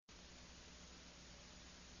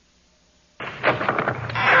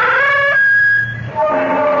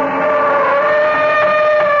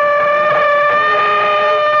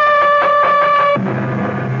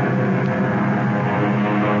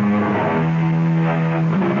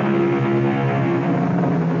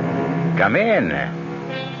Come in.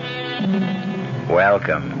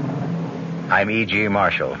 Welcome. I'm E.G.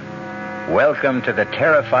 Marshall. Welcome to the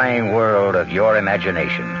terrifying world of your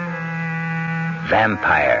imagination.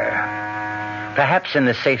 Vampire. Perhaps in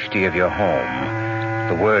the safety of your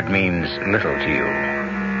home, the word means little to you.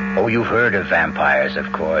 Oh, you've heard of vampires,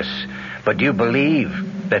 of course, but do you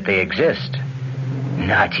believe that they exist?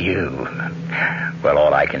 Not you. Well,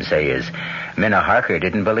 all I can say is Minna Harker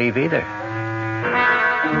didn't believe either.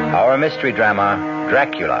 Our mystery drama,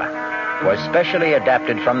 Dracula, was specially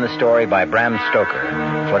adapted from the story by Bram Stoker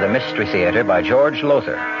for the Mystery Theater by George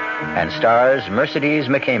Lothar and stars Mercedes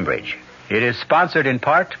McCambridge. It is sponsored in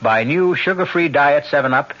part by new sugar-free Diet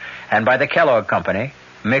 7-Up and by the Kellogg Company,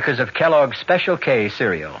 makers of Kellogg's Special K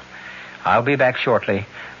cereal. I'll be back shortly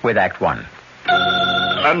with Act One.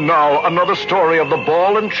 And now, another story of the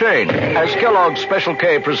ball and chain, as Kellogg's Special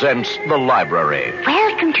K presents The Library.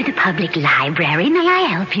 Welcome to the public library. May I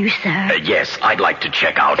help you, sir? Yes, I'd like to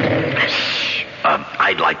check out...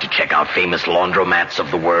 I'd like to check out Famous Laundromats of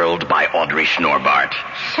the World by Audrey Schnorbart.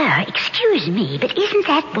 Sir, excuse me, but isn't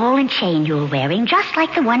that ball and chain you're wearing just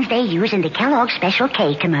like the ones they use in the Kellogg's Special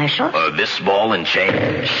K commercials? This ball and chain?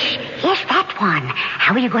 Yes, that one.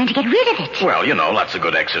 How are you going to get rid of it? Well, lots of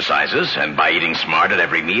good exercises, and by eating smart at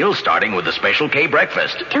every meal, starting with the Special K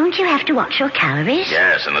breakfast. Don't you have to watch your calories?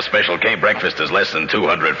 Yes, and the Special K breakfast is less than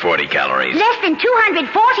 240 calories. Less than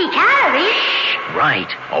 240 calories?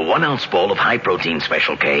 Right. A 1-ounce bowl of high-protein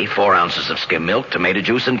Special K, 4 ounces of skim milk, tomato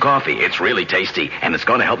juice, and coffee. It's really tasty, and it's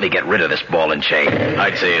going to help me get rid of this ball and chain.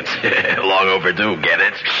 I'd say it's long overdue, get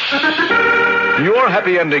it? Your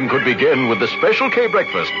happy ending could begin with the Special K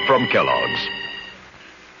breakfast from Kellogg's.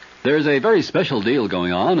 There's a very special deal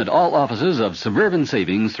going on at all offices of Suburban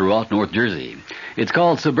Savings throughout North Jersey. It's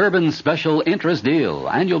called Suburban Special Interest Deal,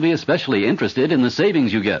 and you'll be especially interested in the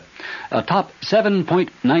savings you get. A top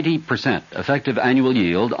 7.90% effective annual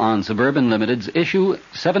yield on Suburban Limited's issue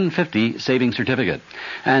 750 savings certificate.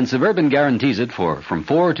 And Suburban guarantees it for from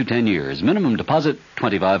 4 to 10 years. Minimum deposit,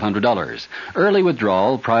 $2,500. Early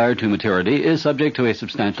withdrawal prior to maturity is subject to a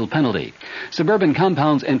substantial penalty. Suburban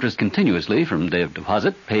compounds interest continuously from day of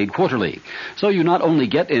deposit, paid quarterly. So you not only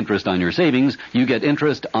get interest on your savings, you get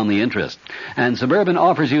interest on the interest. And Suburban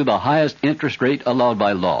offers you the highest interest rate allowed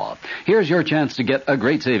by law. Here's your chance to get a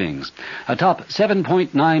great savings. A top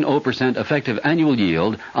 7.90% effective annual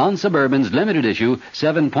yield on Suburban's limited issue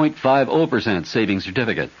 7.50% savings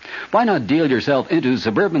certificate. Why not deal yourself into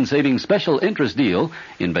Suburban Savings Special Interest Deal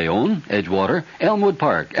in Bayonne, Edgewater, Elmwood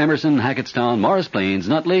Park, Emerson, Hackettstown, Morris Plains,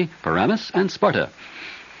 Nutley, Paramus, and Sparta.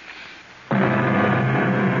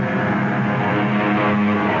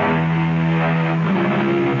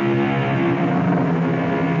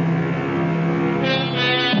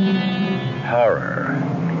 Horror,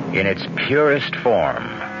 in its purest form,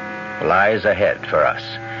 lies ahead for us.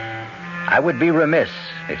 I would be remiss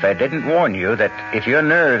if I didn't warn you that if your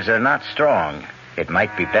nerves are not strong, it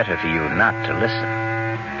might be better for you not to listen.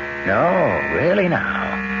 No, really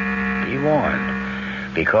now, be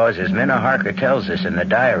warned. Because as Minna Harker tells us in the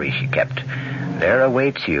diary she kept, there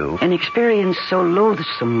awaits you an experience so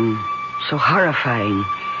loathsome, so horrifying,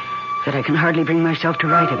 that I can hardly bring myself to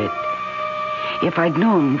write of it. If I'd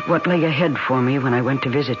known what lay ahead for me when I went to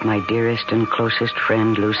visit my dearest and closest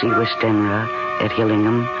friend, Lucy Westenra, at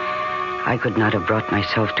Hillingham, I could not have brought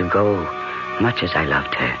myself to go, much as I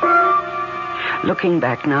loved her. Looking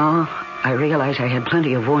back now, I realize I had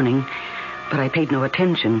plenty of warning, but I paid no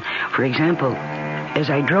attention. For example, as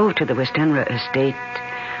I drove to the Westenra estate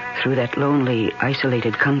through that lonely,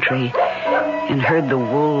 isolated country and heard the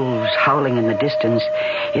wolves howling in the distance,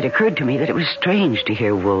 it occurred to me that it was strange to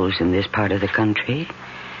hear wolves in this part of the country.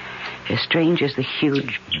 As strange as the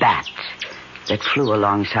huge bat that flew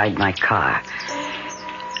alongside my car.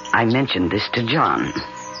 I mentioned this to John,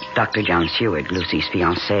 Dr. John Seward, Lucy's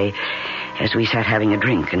fiancé, as we sat having a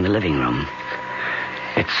drink in the living room.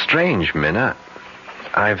 It's strange, Minna.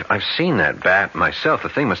 I've seen that bat myself. The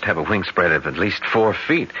thing must have a wingspread of at least 4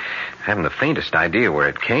 feet. I haven't the faintest idea where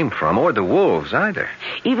it came from, or the wolves either.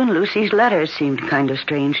 Even Lucy's letters seemed kind of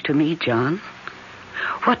strange to me, John.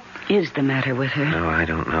 What is the matter with her? No, I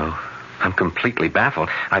don't know. I'm completely baffled.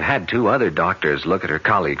 I've had 2 other doctors look at her,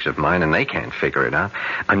 colleagues of mine, and they can't figure it out.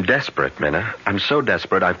 I'm desperate, Minna. I'm so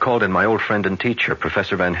desperate I've called in my old friend and teacher,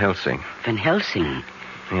 Professor Van Helsing. Van Helsing?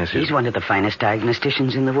 Yes, he's one of the finest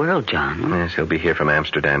diagnosticians in the world, John. Yes, he'll be here from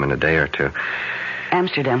Amsterdam in a day or 2.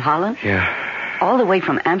 Amsterdam, Holland? Yeah. All the way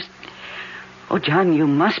from Oh, John, you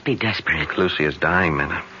must be desperate. Look, Lucy is dying,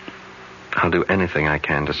 Minna. I'll do anything I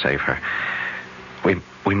can to save her.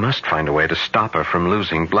 We must find a way to stop her from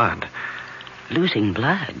losing blood. losing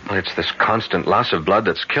blood. Well, it's this constant loss of blood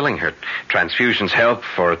that's killing her. Transfusions help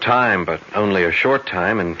for a time, but only a short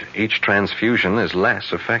time, and each transfusion is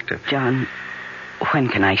less effective. John, when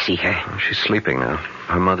can I see her? Oh, she's sleeping now.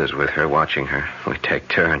 Her mother's with her, watching her. We take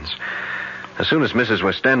turns. As soon as Mrs.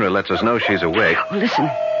 Westenra lets us know she's awake... Listen,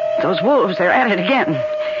 those wolves, they're at it again.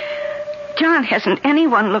 John, hasn't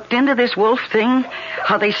anyone looked into this wolf thing?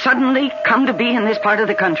 How they suddenly come to be in this part of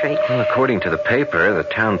the country? Well, according to the paper, the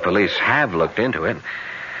town police have looked into it.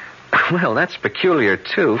 Well, that's peculiar,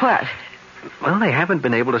 too. What? Well, they haven't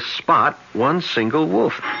been able to spot one single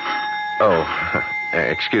wolf. Oh,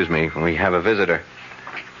 excuse me. We have a visitor.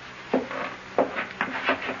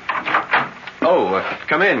 Oh,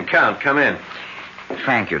 come in, Count. Come in.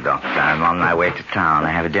 Thank you, Doctor. I'm on my way to town.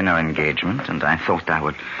 I have a dinner engagement, and I thought I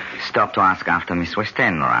would stop to ask after Miss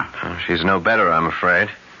Westenra. Oh, she's no better, I'm afraid.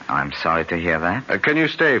 I'm sorry to hear that. Can you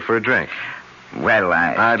stay for a drink? Well,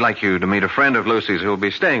 I'd like you to meet a friend of Lucy's who'll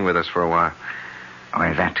be staying with us for a while. Oh,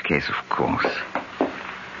 in that case, of course.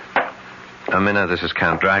 Minna, this is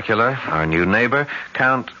Count Dracula, our new neighbor.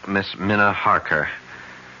 Count Miss Minna Harker.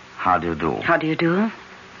 How do you do? How do you do?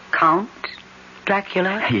 Count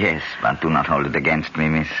Dracula? Yes, but do not hold it against me,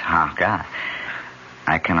 Miss Harker.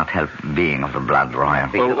 I cannot help being of the blood royal.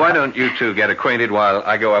 Well, why don't you two get acquainted while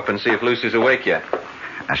I go up and see if Lucy's awake yet?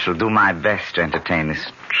 I shall do my best to entertain this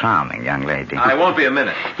charming young lady. I won't be a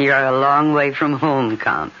minute. You're a long way from home,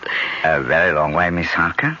 Count. A very long way, Miss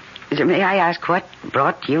Harker. May I ask what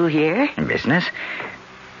brought you here? Business?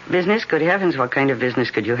 Business? Good heavens, what kind of business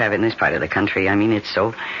could you have in this part of the country? I mean, it's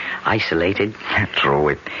so isolated. True,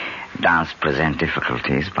 it does present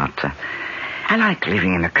difficulties, but I like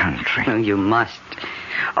living in the country. Oh, you must.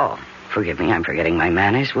 Oh, forgive me, I'm forgetting my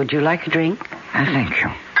manners. Would you like a drink? Thank you.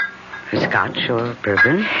 Scotch or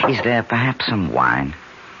bourbon? Is there perhaps some wine?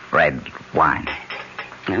 Red wine?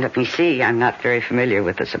 Now, let me see. I'm not very familiar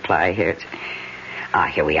with the supply here.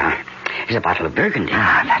 Here we are. There's a bottle of Burgundy.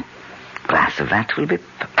 That glass of that will be...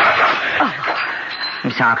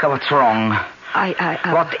 Miss Harker, what's wrong?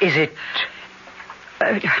 What is it?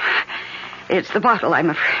 It's the bottle. I'm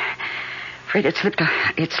afraid it slipped.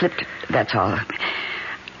 It slipped. That's all.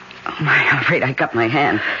 Oh, I'm afraid I cut my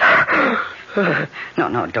hand.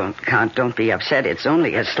 No, don't be upset. It's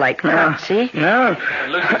only a slight cut, see? No.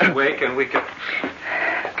 Lucy's awake and we can...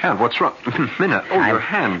 Count, what's wrong? Minna, your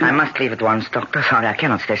hand. I must leave at once, Doctor. Sorry, I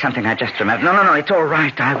cannot stay. Something I just remembered. No, it's all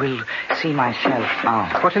right. I will see myself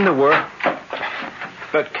out. What in the world?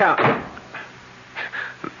 But, Count...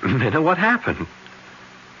 Minna, what happened?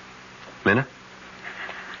 Minna?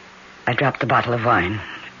 I dropped the bottle of wine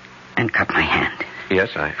and cut my hand. Yes,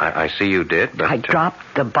 I see you did, but... I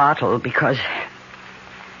dropped the bottle because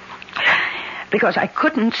I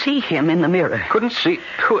couldn't see him in the mirror. Couldn't see?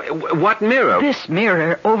 What mirror? This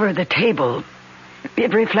mirror over the table.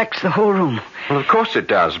 It reflects the whole room. Well, of course it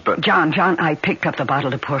does, but... John, I picked up the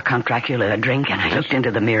bottle to pour Count Dracula a drink, and I looked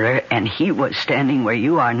into the mirror, and he was standing where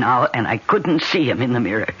you are now, and I couldn't see him in the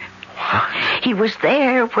mirror. What? He was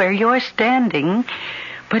there where you're standing,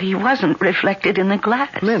 but he wasn't reflected in the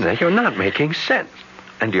glass. Minna, you're not making sense.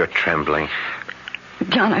 And you're trembling.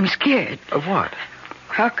 John, I'm scared. Of what?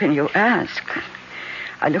 How can you ask?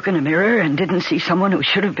 I look in a mirror and didn't see someone who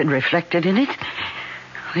should have been reflected in it.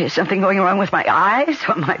 Is something going wrong with my eyes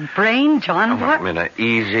or my brain, John? What? Minna,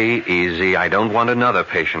 easy. I don't want another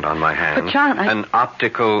patient on my hands. But, John, An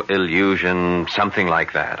optical illusion, something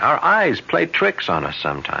like that. Our eyes play tricks on us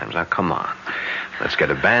sometimes. Now, come on. Let's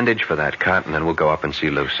get a bandage for that cut, and then we'll go up and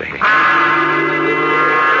see Lucy.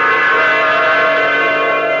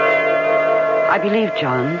 I believe,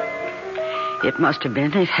 John. It must have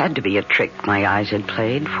been. It had to be a trick my eyes had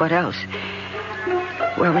played. What else?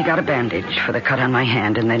 Well, we got a bandage for the cut on my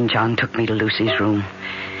hand, and then John took me to Lucy's room.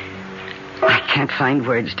 I can't find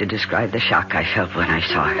words to describe the shock I felt when I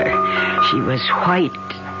saw her. She was white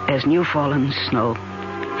as new-fallen snow,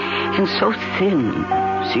 and so thin,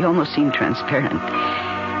 she almost seemed transparent.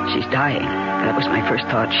 She's dying. That was my first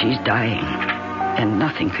thought. She's dying, and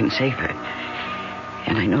nothing can save her.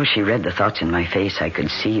 And I know she read the thoughts in my face. I could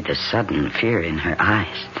see the sudden fear in her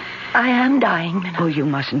eyes. I am dying, Minna. Oh, you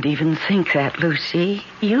mustn't even think that, Lucy.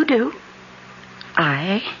 You do.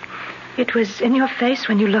 I? It was in your face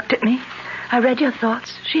when you looked at me. I read your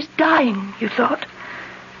thoughts. She's dying, you thought.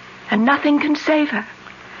 And nothing can save her.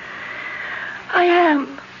 I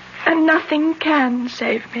am. And nothing can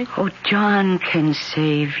save me. Oh, John can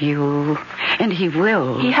save you. And he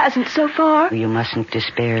will. He hasn't so far. You mustn't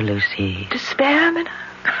despair, Lucy. Despair, Minna?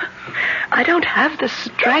 I don't have the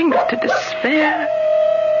strength to despair.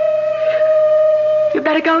 You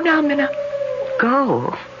better go now, Minna.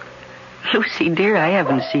 Go? Lucy, dear, I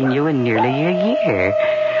haven't seen you in nearly a year.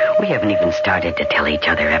 We haven't even started to tell each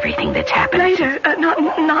other everything that's happened. Later. Not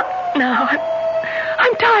now.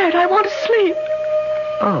 I'm tired. I want to sleep.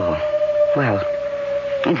 Oh, well,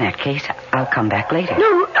 in that case, I'll come back later.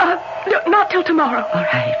 No, not till tomorrow. All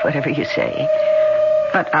right, whatever you say.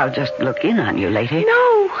 But I'll just look in on you later.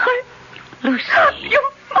 No, Lucy. You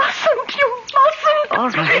mustn't.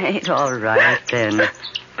 All right, then.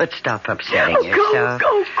 But stop upsetting yourself.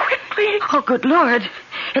 Go quickly. Oh, good Lord.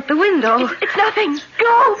 At the window. It's nothing.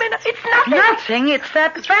 Go, Minna. It's nothing. Nothing. It's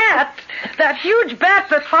that bat. That huge bat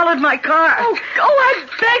that followed my car. Oh, go, I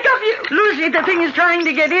beg of you. Lucy, the thing is trying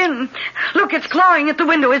to get in. Look, it's clawing at the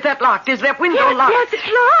window. Is that locked? Is that window locked? Yes, it's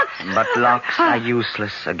locked. But locks are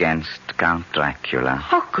useless against Count Dracula.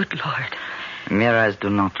 Oh, good Lord. Mirrors do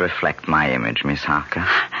not reflect my image, Miss Harker.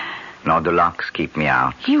 Nor do locks keep me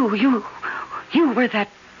out. You were that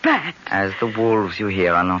bat. As the wolves you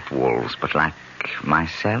hear are not wolves, but like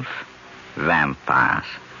myself, vampires.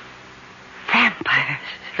 Vampires?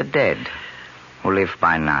 The dead, who live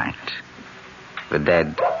by night. The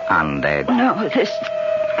dead, undead. No, this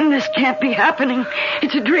can't be happening.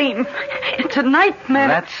 It's a dream. It's a nightmare.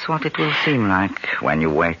 That's what it will seem like when you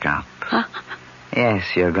wake up. Huh?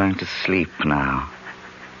 Yes, you're going to sleep now.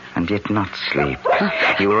 And yet not sleep.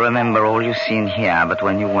 You will remember all you've seen here, but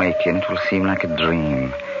when you waken, it will seem like a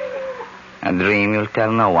dream. A dream you'll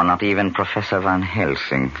tell no one, not even Professor Van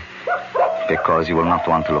Helsing. Because you will not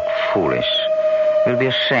want to look foolish. You'll be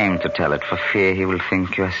ashamed to tell it for fear he will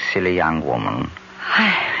think you're a silly young woman.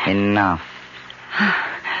 Enough.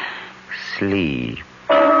 Sleep.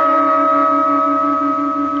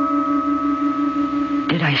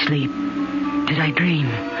 Did I sleep? Did I dream?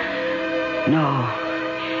 No.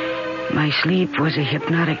 My sleep was a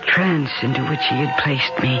hypnotic trance into which he had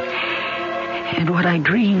placed me. And what I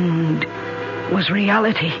dreamed was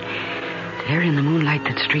reality. There in the moonlight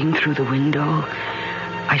that streamed through the window,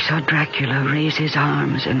 I saw Dracula raise his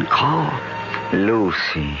arms and call.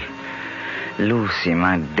 Lucy. Lucy,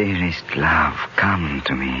 my dearest love, come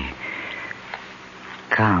to me.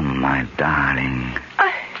 Come, my darling.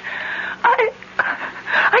 I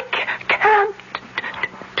can't.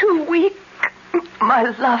 Too weak. My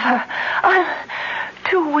lover, I'm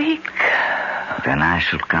too weak. Then I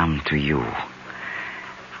shall come to you.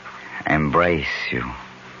 Embrace you.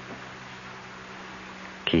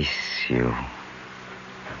 Kiss you.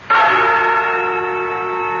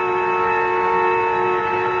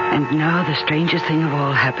 And now the strangest thing of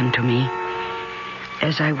all happened to me.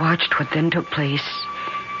 As I watched what then took place,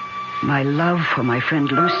 my love for my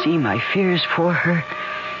friend Lucy, my fears for her,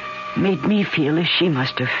 made me feel as she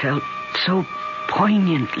must have felt, so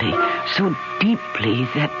poignantly, so deeply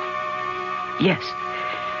that, yes,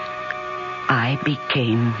 I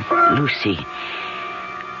became Lucy.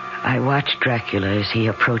 I watched Dracula as he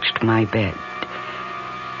approached my bed.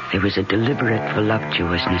 There was a deliberate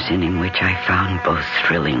voluptuousness in him which I found both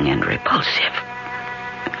thrilling and repulsive.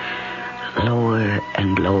 Lower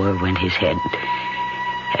and lower went his head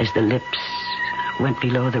as the lips went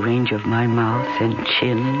below the range of my mouth and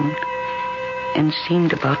chin and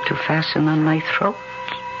seemed about to fasten on my throat.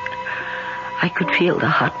 I could feel the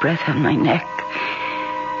hot breath on my neck.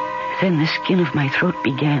 Then the skin of my throat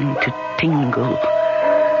began to tingle.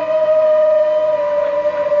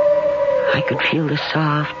 I could feel the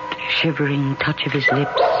soft, shivering touch of his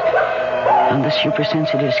lips on the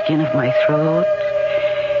supersensitive skin of my throat,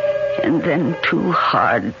 and then two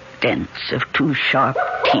hard dents of two sharp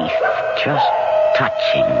teeth just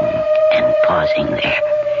touching and pausing there.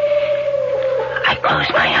 I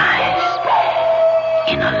closed my eyes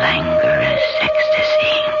in a languorous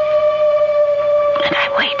ecstasy, and I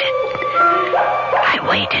waited. I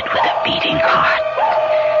waited with a beating heart.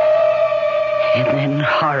 And then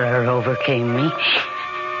horror overcame me,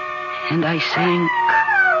 and I sank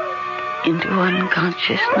into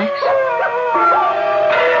unconsciousness.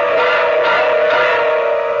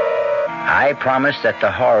 I promise that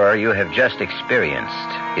the horror you have just experienced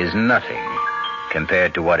is nothing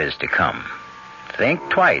compared to what is to come. Think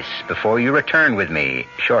twice before you return with me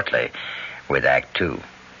shortly with Act 2.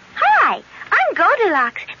 Hi, I'm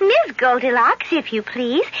Goldilocks, Ms. Goldilocks, if you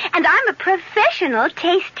please, and I'm a professional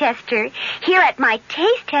taste tester. Here at my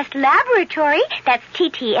taste test laboratory, that's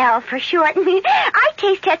TTL for short, I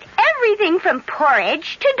taste test everything from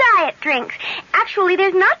porridge to diet drinks. Actually,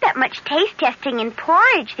 there's not that much taste testing in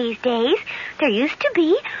porridge these days. There used to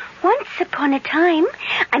be. Once upon a time.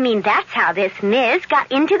 I mean, that's how this Miz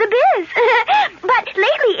got into the biz. But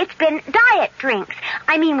lately it's been diet drinks.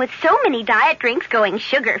 I mean, with so many diet drinks going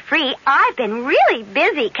sugar-free, I've been really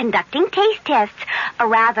busy conducting taste tests. A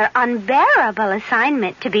rather unbearable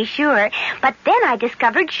assignment, to be sure. But then I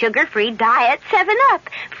discovered sugar-free diet 7-Up.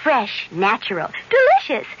 Fresh, natural,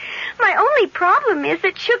 delicious. My only problem is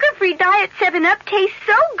that sugar-free diet 7-Up tastes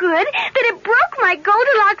so good that it broke my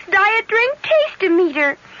Goldilocks diet drink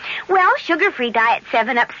taste-o-meter. Well, sugar-free diet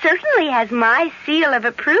 7-Up certainly has my seal of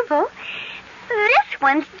approval. This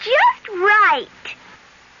one's just right.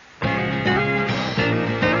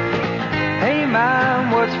 Hey,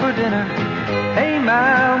 Mom, what's for dinner? Hey,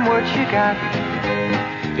 Mom, what you got?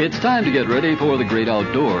 It's time to get ready for the great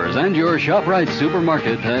outdoors, and your ShopRite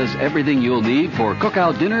supermarket has everything you'll need for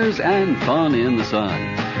cookout dinners and fun in the sun.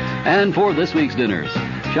 And for this week's dinners,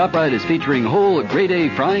 ShopRite is featuring whole grade A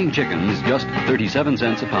frying chickens, just 37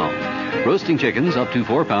 cents a pound. Roasting chickens up to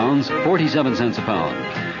 4 pounds, 47 cents a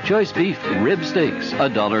pound. Choice beef rib steaks,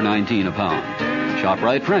 $1.19 a pound.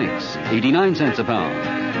 ShopRite Franks, 89 cents a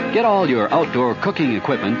pound. Get all your outdoor cooking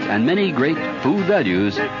equipment and many great food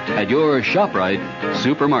values at your ShopRite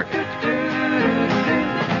supermarket.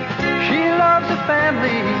 She loves the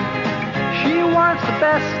family. She wants the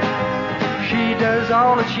best. She does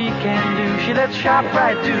all that she can do. She lets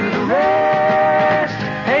ShopRite do the rest.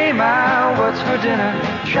 Hey, Ma, what's for dinner?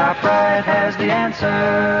 ShopRite has the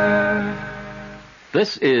answer.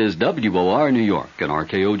 This is WOR New York, an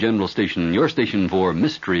RKO General Station, your station for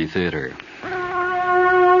Mystery Theater.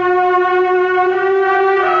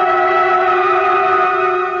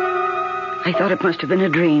 I thought it must have been a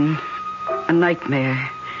dream, a nightmare,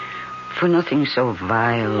 for nothing so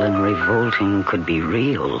vile and revolting could be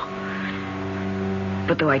real.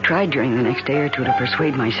 But though I tried during the next day or two to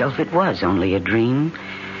persuade myself it was only a dream,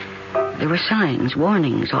 there were signs,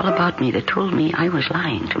 warnings all about me that told me I was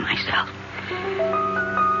lying to myself.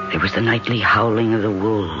 There was the nightly howling of the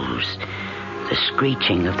wolves, the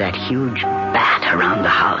screeching of that huge bat around the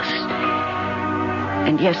house,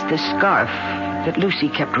 and yes, the scarf that Lucy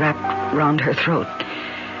kept wrapped round her throat.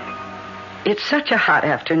 It's such a hot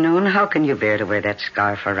afternoon. How can you bear to wear that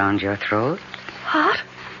scarf around your throat? Hot?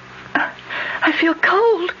 I feel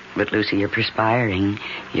cold. But, Lucy, you're perspiring.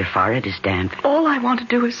 Your forehead is damp. All I want to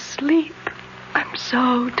do is sleep. I'm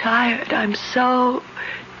so tired. I'm so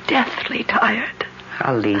deathly tired.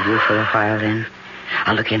 I'll leave you for a while, then.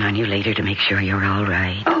 I'll look in on you later to make sure you're all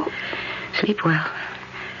right. Oh. Sleep well.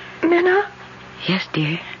 Minna? Yes,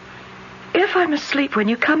 dear? If I'm asleep when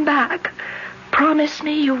you come back, promise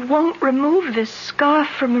me you won't remove this scarf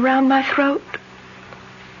from around my throat.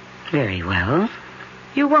 Very well.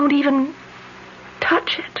 You won't even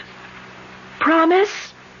touch it.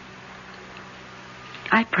 Promise?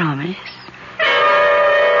 I promise.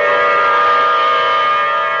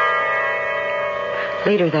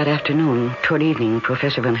 Later that afternoon, toward evening,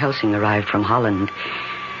 Professor Van Helsing arrived from Holland.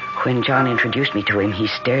 When John introduced me to him, he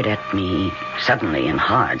stared at me suddenly and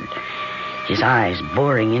hard, his eyes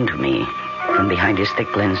boring into me from behind his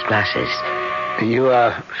thick-lensed glasses. You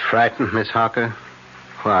are frightened, Miss Harker?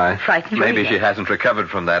 Why? Frightened? Maybe she hasn't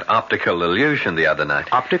recovered from that optical illusion the other night.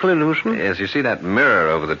 Optical illusion? Yes, you see that mirror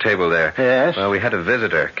over the table there? Yes. Well, we had a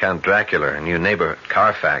visitor, Count Dracula, a new neighbor,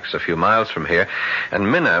 Carfax, a few miles from here,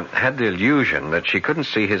 and Minna had the illusion that she couldn't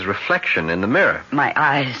see his reflection in the mirror. My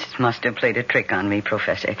eyes must have played a trick on me,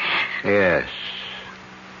 Professor. Yes.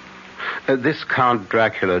 This Count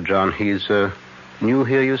Dracula, John, he's new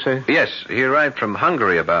here, you say? Yes, he arrived from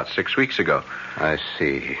Hungary about 6 weeks ago. I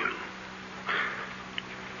see.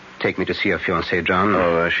 Take me to see your fiancée, John.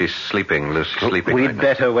 Oh, she's sleeping, Lucy, sleeping We'd right now.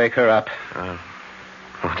 better wake her up.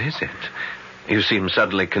 What is it? You seem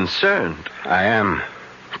suddenly concerned. I am.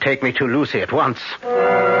 Take me to Lucy at once.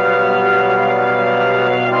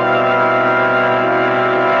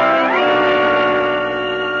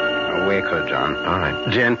 Wake her, John. All right.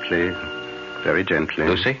 Gently. Very gently.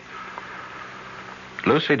 Lucy?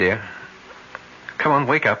 Lucy, dear. Come on,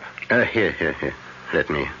 wake up. Here.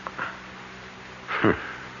 Let me.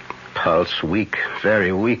 Pulse weak,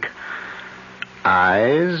 very weak.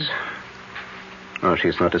 Eyes? Oh,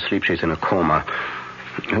 she's not asleep. She's in a coma.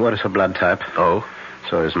 What is her blood type? Oh?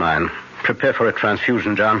 So is mine. Prepare for a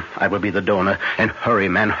transfusion, John. I will be the donor. And hurry,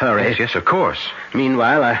 man, hurry. Yes, of course.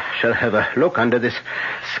 Meanwhile, I shall have a look under this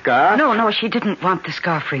scarf. No, she didn't want the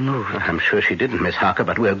scarf removed. I'm sure she didn't, Miss Harker,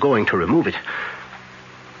 but we're going to remove it.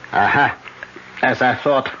 Aha. As I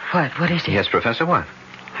thought. What is it? Yes, Professor, what?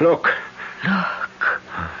 Look. Look.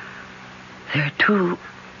 There are two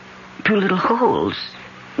little holes.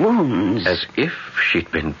 Wounds. As if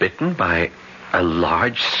she'd been bitten by a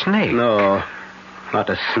large snake. No. Not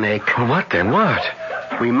a snake. What then? What?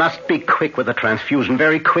 We must be quick with the transfusion,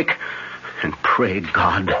 very quick. And pray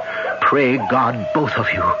God, both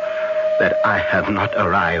of you, that I have not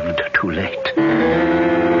arrived too late.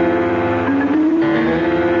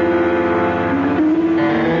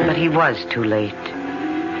 But he was too late.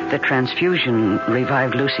 The transfusion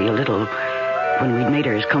revived Lucy a little. When we'd made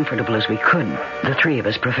her as comfortable as we could, the three of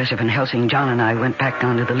us, Professor Van Helsing, John, and I, went back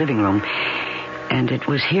down to the living room. And it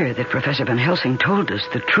was here that Professor Van Helsing told us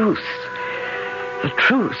the truth. The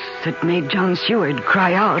truth that made John Seward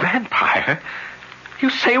cry out. Vampire? You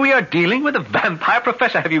say we are dealing with a vampire,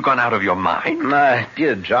 Professor? Have you gone out of your mind? My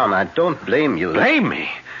dear John, I don't blame you. Blame me?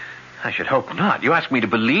 I should hope not. You ask me to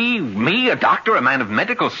believe me, a doctor, a man of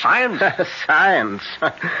medical science? Science?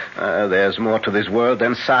 There's more to this world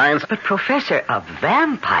than science. But, Professor, a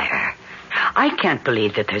vampire? I can't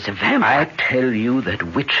believe that there's a vampire. I tell you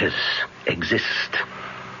that witches exist.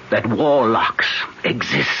 That warlocks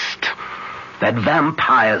exist. That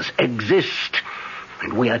vampires exist.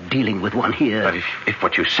 And we are dealing with one here. But if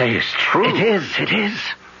what you say is true... It is.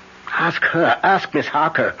 Ask her. Ask Miss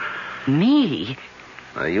Harker. Me?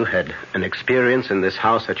 You had an experience in this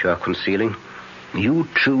house that you are concealing. You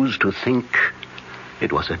choose to think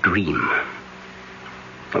it was a dream.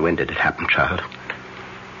 When did it happen, child?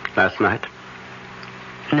 Last night?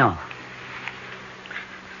 No.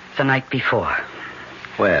 The night before.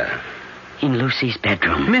 Where? In Lucy's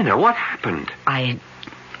bedroom. Minna, what happened? I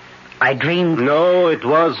dreamed... No, it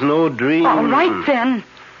was no dream. All right, then.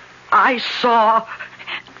 I saw...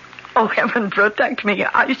 Oh, heaven protect me.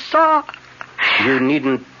 I saw... You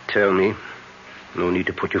needn't tell me. No need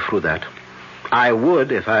to put you through that. I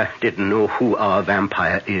would if I didn't know who our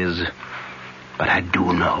vampire is. But I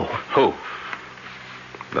do know. Who?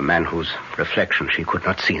 The man whose reflection she could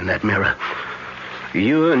not see in that mirror.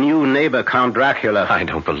 Your new neighbor, Count Dracula. I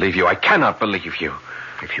don't believe you. I cannot believe you.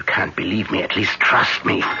 If you can't believe me, at least trust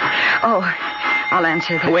me. Oh, I'll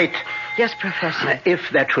answer that. Wait. Yes, Professor.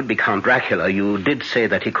 If that should be Count Dracula, you did say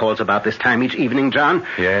that he calls about this time each evening, John?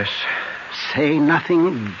 Yes. Say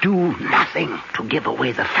nothing, do nothing to give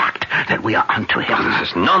away the fact that we are onto him.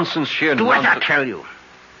 This is nonsense, sheer Do nonsense. as I tell you.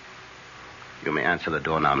 You may answer the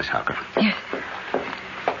door now, Miss Harker. Yes.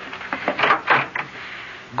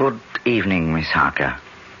 Good evening, Miss Harker.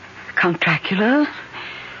 Count Dracula?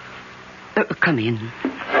 Come in.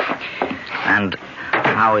 And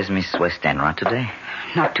how is Miss Westenra today?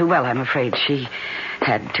 Not too well, I'm afraid. She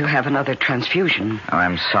had to have another transfusion. Oh,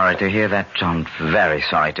 I'm sorry to hear that, John. Very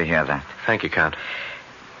sorry to hear that. Thank you, Count.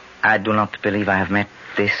 I do not believe I have met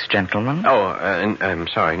this gentleman. Oh, I'm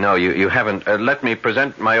sorry. No, you haven't. Let me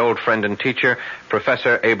present my old friend and teacher,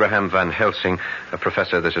 Professor Abraham Van Helsing.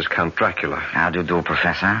 Professor, this is Count Dracula. How do you do,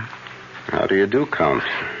 Professor? How do you do, Count?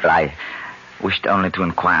 I wished only to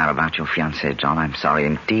inquire about your fiancée, John. I'm sorry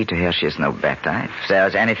indeed to hear she is no better. If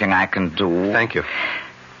there's anything I can do... Thank you.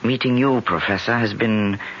 Meeting you, Professor, has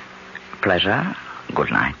been a pleasure.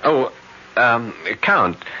 Good night. Oh,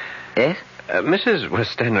 Count. Yes? Mrs.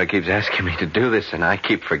 Westenra keeps asking me to do this, and I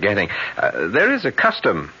keep forgetting. There is a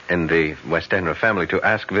custom in the Westenra family to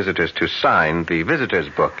ask visitors to sign the visitor's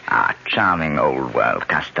book. Ah, charming old world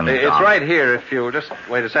custom. It's John. right here. If you'll just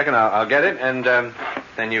wait a second, I'll get it, and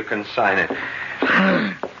then you can sign it.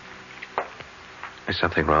 Is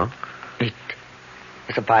something wrong?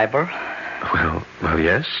 It's a Bible. Well,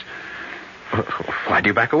 yes. Why do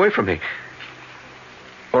you back away from me?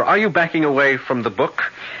 Or are you backing away from the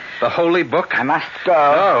book? The holy book? I must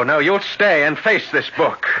go. No, you'll stay and face this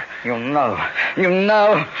book. You know.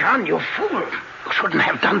 John, you fool. You shouldn't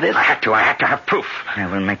have done this. I had to have proof. I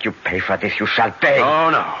will make you pay for this. You shall pay. Oh,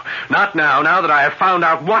 no. Not now that I have found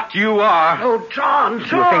out what you are. Oh, John.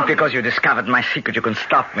 You think because you discovered my secret you can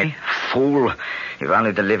stop me? Fool. You've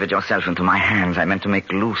only delivered yourself into my hands. I meant to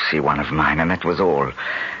make Lucy one of mine, and that was all.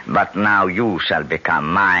 But now you shall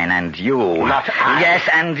become mine, and you. Not I. Yes,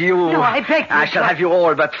 and you. No, I beg you. I shall have you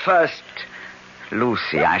all, but first,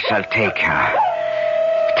 Lucy, I shall take her.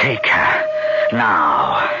 Take her.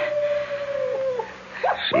 Now.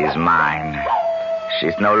 She is mine.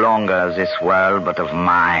 She's no longer of this world, but of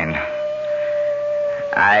mine.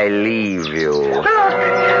 I leave you.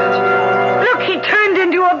 Look, he turned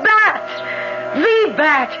into a bat. The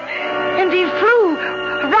bat. And he flew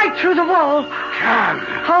right through the wall. John.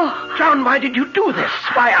 Oh. John, why did you do this?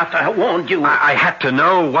 Why, after I warned you? I had to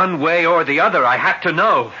know one way or the other. I had to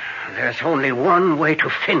know. There's only one way to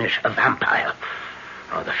finish a vampire.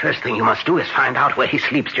 Oh, the first thing you must do is find out where he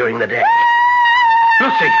sleeps during the day.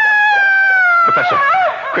 Lucy! Professor,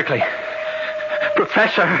 quickly.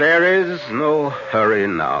 Professor! There is no hurry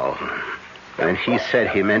now. When he said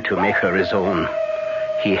he meant to make her his own,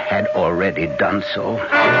 he had already done so.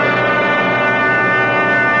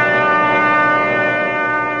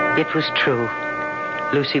 It was true.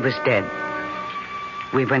 Lucy was dead.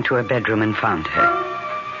 We went to her bedroom and found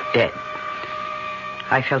her. Dead.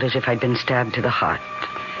 I felt as if I'd been stabbed to the heart.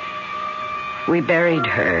 We buried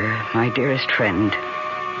her, my dearest friend,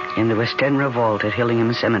 in the Westenra vault at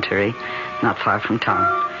Hillingham Cemetery, not far from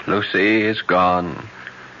town. Lucy is gone.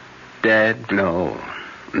 Dead? No,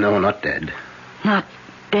 not dead. Not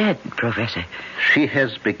dead, Professor. She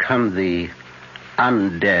has become the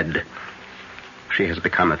undead. She has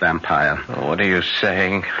become a vampire. Oh, what are you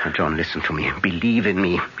saying? John, listen to me. Believe in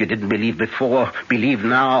me. You didn't believe before. Believe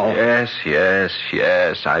now. Yes.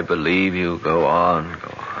 I believe you. Go on.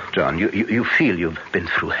 John, you feel you've been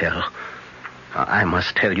through hell. I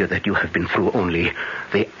must tell you that you have been through only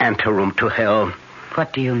the anteroom to hell.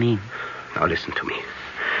 What do you mean? Now listen to me.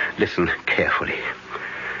 Listen carefully.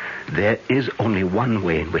 There is only one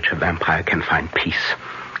way in which a vampire can find peace,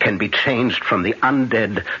 can be changed from the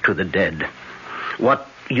undead to the dead. What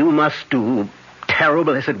you must do,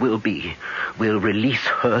 terrible as it will be, will release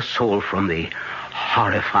her soul from the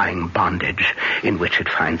horrifying bondage in which it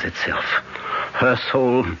finds itself. Her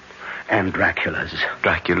soul and Dracula's.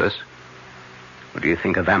 Dracula's? Do you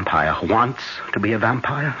think a vampire wants to be a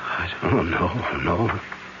vampire? Oh, no.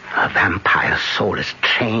 A vampire's soul is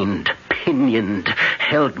chained, pinioned,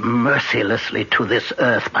 held mercilessly to this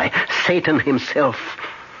earth by Satan himself.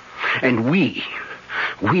 And we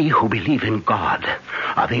who believe in God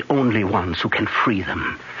are the only ones who can free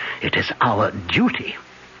them. It is our duty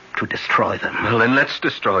to destroy them. Well, then let's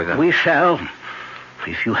destroy them. We shall,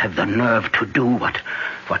 if you have the nerve to do what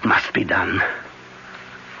must be done.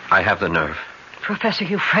 I have the nerve. Professor,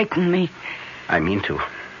 you frighten me. I mean to,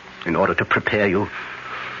 in order to prepare you.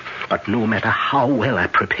 But no matter how well I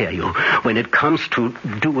prepare you, when it comes to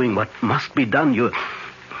doing what must be done, your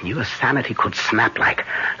sanity could snap like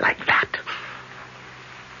that.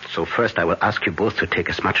 So first I will ask you both to take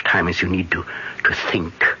as much time as you need to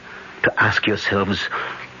think, to ask yourselves,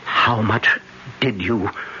 how much do you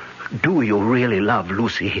really love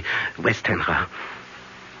Lucy Westenra?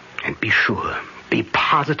 And be sure, be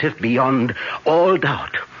positive beyond all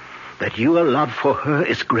doubt that your love for her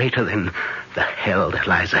is greater than the hell that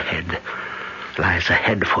lies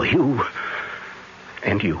ahead for you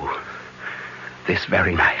and you this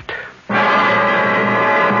very night.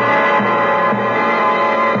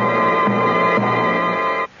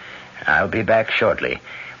 I'll be back shortly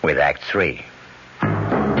with Act 3.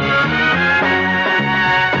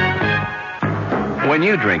 When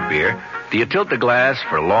you drink beer, do you tilt the glass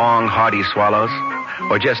for long, hearty swallows?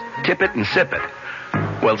 Or just tip it and sip it?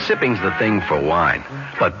 Well, sipping's the thing for wine.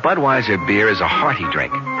 But Budweiser beer is a hearty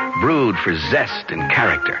drink, brewed for zest and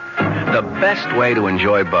character. The best way to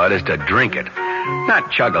enjoy Bud is to drink it.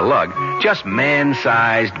 Not chug a lug, just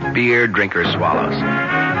man-sized beer drinker swallows.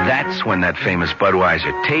 That's when that famous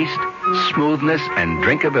Budweiser taste, smoothness, and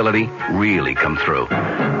drinkability really come through.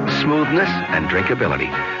 Smoothness and drinkability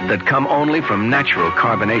that come only from natural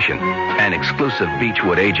carbonation and exclusive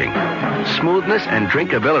beechwood aging. Smoothness and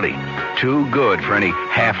drinkability, too good for any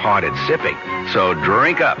half-hearted sipping. So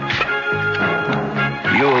drink up.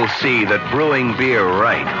 You'll see that brewing beer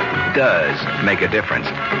right does make a difference.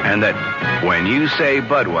 And that when you say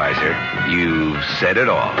Budweiser, you've said it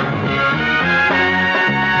all.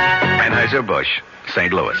 Anheuser-Busch,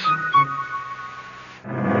 St. Louis.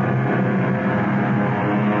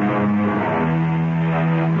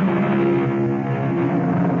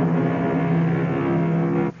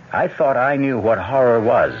 I thought I knew what horror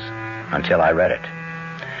was until I read it.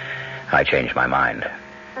 I changed my mind.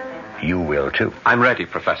 You will, too. I'm ready,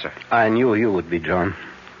 Professor. I knew you would be, John.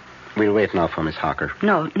 We'll wait now for Miss Harker.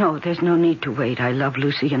 No, there's no need to wait. I love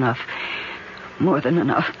Lucy enough. More than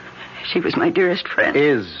enough. She was my dearest friend.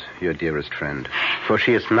 Is your dearest friend. For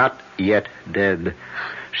she is not yet dead.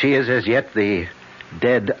 She is as yet the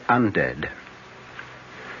dead undead.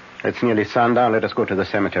 It's nearly sundown. Let us go to the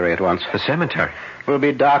cemetery at once. The cemetery? It will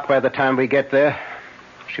be dark by the time we get there.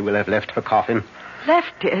 She will have left her coffin.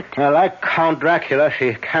 Left it? Now, like Count Dracula,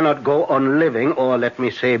 she cannot go on living, or let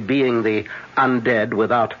me say, being the undead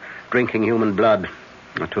without drinking human blood.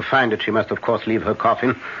 To find it, she must, of course, leave her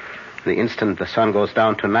coffin. The instant the sun goes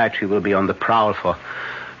down tonight, she will be on the prowl for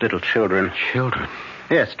little children. Children?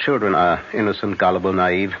 Yes, children are innocent, gullible,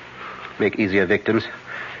 naive, make easier victims.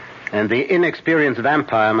 And the inexperienced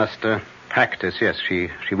vampire must practice. Yes, she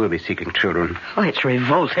will be seeking children. Oh, it's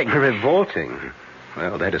revolting. Revolting?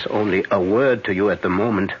 Well, that is only a word to you at the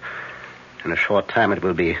moment. In a short time, it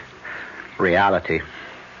will be reality.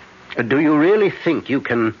 Do you really think you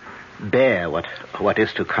can bear what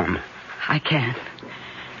is to come? I can.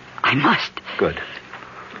 I must. Good.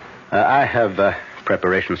 I have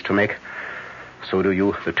preparations to make. So do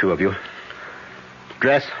you, the two of you.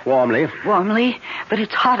 Dress warmly. Warmly, but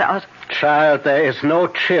it's hot out. Child, there is no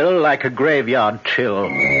chill like a graveyard chill.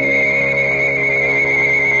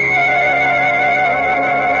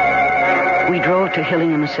 We drove to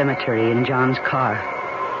Hillingham Cemetery in John's car.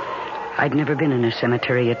 I'd never been in a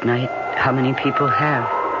cemetery at night. How many people have?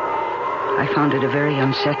 I found it a very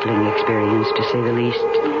unsettling experience, to say the least.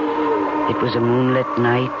 It was a moonlit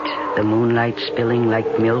night, the moonlight spilling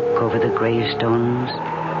like milk over the gravestones,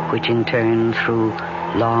 which in turn threw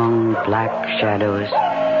long black shadows.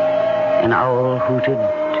 An owl hooted,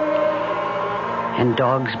 and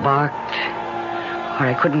dogs barked, or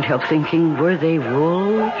I couldn't help thinking, were they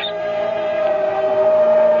wolves?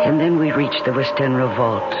 And then we reached the Westenra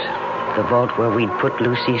vault, the vault where we'd put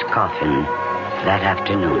Lucy's coffin that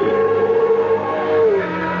afternoon.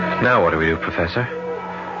 Now what do we do, Professor?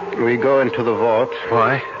 We go into the vault.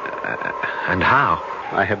 Why? And how?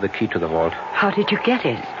 I have the key to the vault. How did you get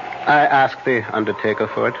it? I asked the undertaker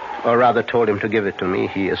for it, or rather told him to give it to me.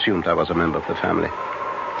 He assumed I was a member of the family.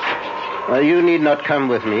 You need not come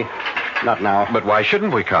with me. Not now. But why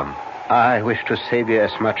shouldn't we come? I wish to save you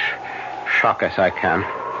as much shock as I can.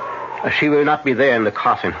 She will not be there in the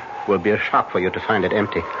coffin. It will be a shock for you to find it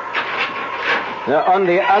empty. Now, on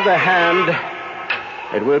the other hand,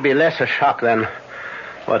 it will be less a shock than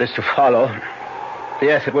what is to follow.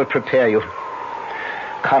 Yes, it will prepare you.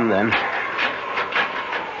 Come then.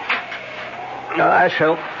 I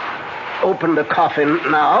shall open the coffin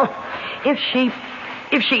now. If she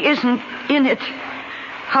isn't in it,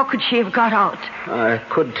 how could she have got out? I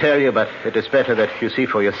could tell you, but it is better that you see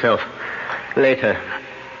for yourself later.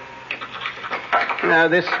 Now,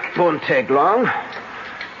 this won't take long.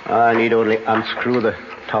 I need only unscrew the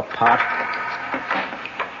top part.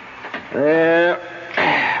 There.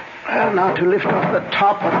 Now to lift off the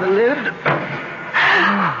top of the lid.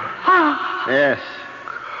 Yes.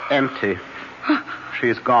 Empty.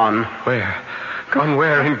 She's gone. Where? Gone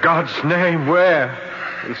where? In God's name, where?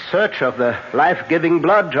 In search of the life-giving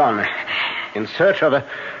blood, John. In search of a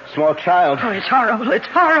small child. Oh, it's horrible. It's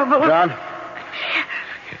horrible. John?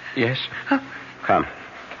 Yes? Come.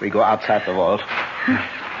 We go outside the vault.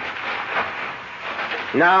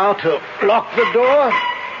 Now to lock the door.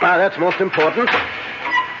 Now, that's most important.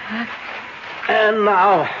 And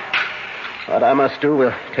now, what I must do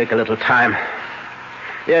will take a little time.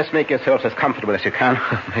 Yes, make yourselves as comfortable as you can.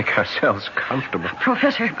 Make ourselves comfortable.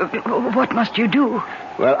 Professor, what must you do?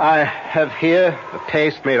 Well, I have here a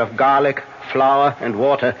paste made of garlic, flour, and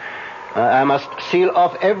water. I must seal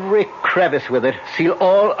off every crevice with it. Seal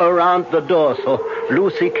all around the door so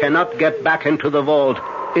Lucy cannot get back into the vault,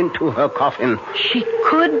 into her coffin. She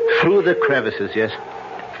could? Through the crevices, yes.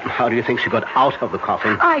 How do you think she got out of the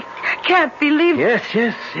coffin? I can't believe... Yes.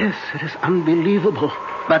 It is unbelievable.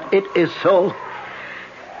 But it is so.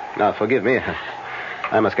 Now, forgive me.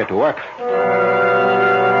 I must get to work.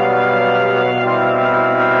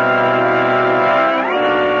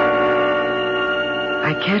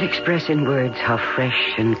 I can't express in words how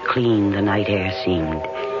fresh and clean the night air seemed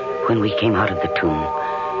when we came out of the tomb.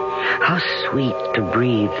 How sweet to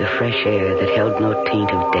breathe the fresh air that held no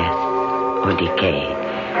taint of death or decay.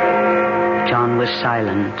 John was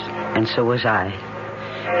silent, and so was I.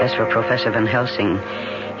 As for Professor Van Helsing,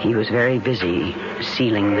 he was very busy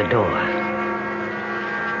sealing the door.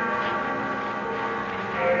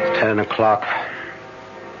 10 o'clock.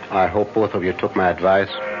 I hope both of you took my advice,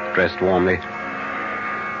 dressed warmly.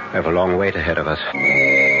 We have a long wait ahead of us.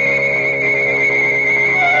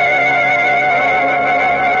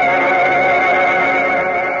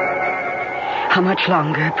 How much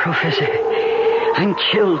longer, Professor? I'm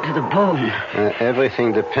chilled to the bone.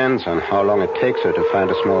 Everything depends on how long it takes her to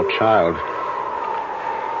find a small child.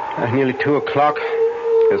 Nearly 2 o'clock.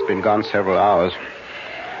 Has been gone several hours.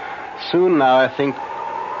 Soon now, I think...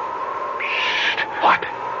 Shh. What?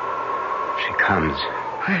 She comes.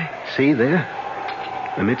 Where? See there?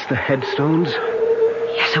 Amidst the headstones?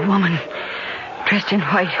 Yes, a woman. Dressed in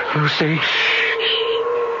white. Lucy.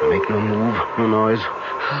 Shh. Make no move, no noise.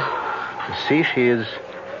 See, she is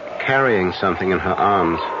carrying something in her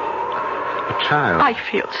arms. A child. I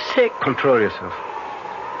feel sick. Control yourself.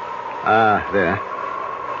 Ah, there.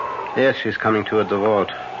 Yes, she's coming toward the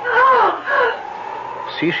vault.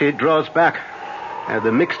 See, she draws back.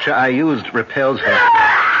 The mixture I used repels her.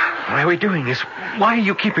 Why are we doing this? Why are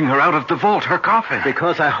you keeping her out of the vault, her coffin?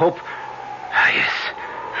 Because I hope...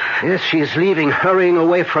 Yes, she is leaving, hurrying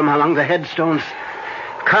away from among the headstones.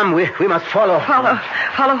 Come, we must follow.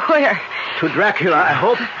 Follow where? To Dracula, I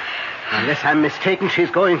hope. Unless I'm mistaken,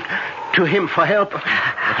 she's going to him for help.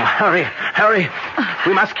 Hurry.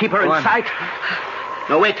 We must keep her in sight.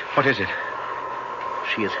 No, wait. What is it?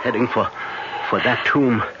 She is heading for that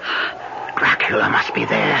tomb. Dracula must be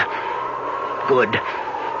there. Good.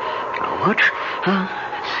 Now watch.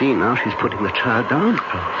 See, now she's putting the child down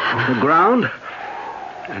on the ground.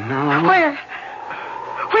 And now...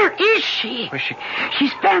 Where is she?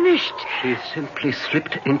 She's vanished. She simply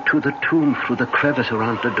slipped into the tomb through the crevice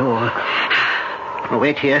around the door. Oh,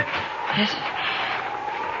 wait here. Yes.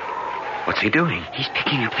 What's he doing? He's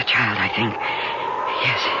picking up the child, I think.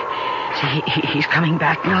 Yes. See, he's coming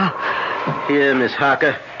back now. Here, Miss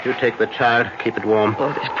Harker. You take the child. Keep it warm.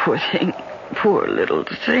 Oh, this poor thing. Poor little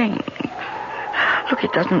thing. Look,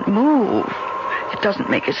 it doesn't move. It doesn't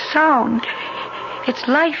make a sound. It's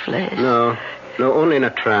lifeless. No, only in a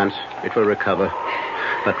trance. It will recover.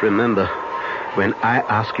 But remember, when I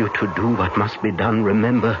ask you to do what must be done,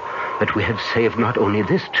 remember that we have saved not only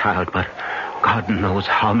this child, but God knows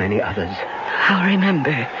how many others. I'll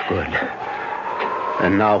remember. Good.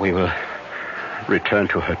 And now we will return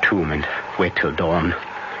to her tomb and wait till dawn.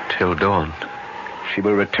 Till dawn? She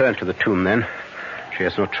will return to the tomb then. She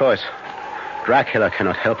has no choice. Dracula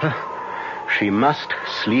cannot help her. She must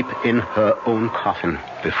sleep in her own coffin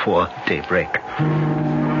before daybreak.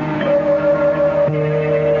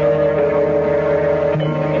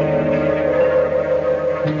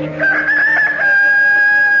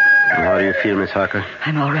 How do you feel, Miss Harker?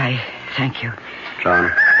 I'm all right, thank you.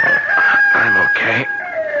 John? I'm okay.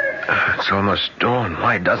 It's almost dawn.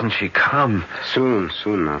 Why doesn't she come? Soon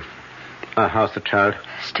now. How's the child?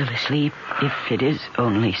 Still asleep, if it is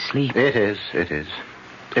only sleep. It is.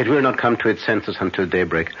 It will not come to its senses until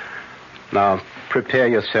daybreak. Now, prepare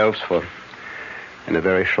yourselves for... In a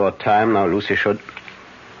very short time, now Lucy should...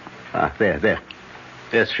 there.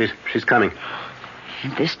 Yes, she's coming.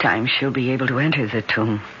 And this time she'll be able to enter the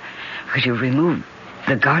tomb, because you've removed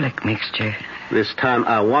the garlic mixture. This time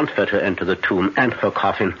I want her to enter the tomb and her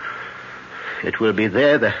coffin. It will be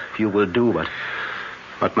there that you will do what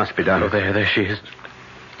must be done. Oh, there she is.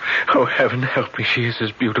 Oh, heaven help me. She is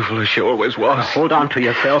as beautiful as she always was. Now, hold on to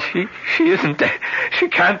yourself. She isn't dead. She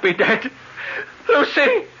can't be dead.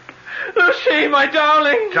 Lucy, my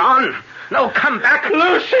darling. John, no, come back.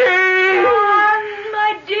 Lucy! John,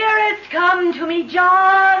 my dearest, come to me,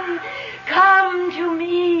 John. Come to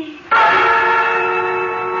me.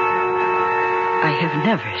 I have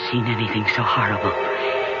never seen anything so horrible.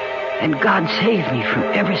 And God save me from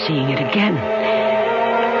ever seeing it again.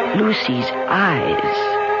 Lucy's eyes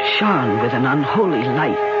shone with an unholy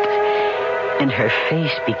light, and her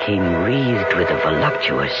face became wreathed with a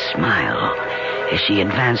voluptuous smile as she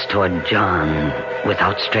advanced toward John with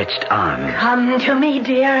outstretched arms. Come to me,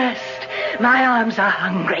 dearest. My arms are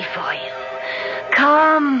hungry for you.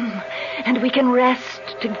 Come, and we can rest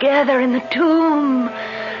together in the tomb.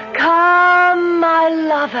 Come, my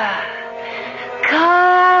lover.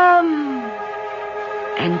 Come.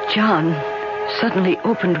 And John suddenly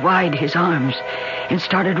opened wide his arms and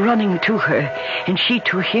started running to her, and she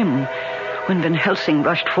to him, when Van Helsing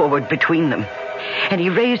rushed forward between them. And he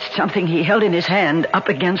raised something he held in his hand up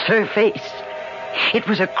against her face. It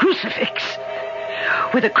was a crucifix.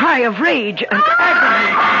 With a cry of rage and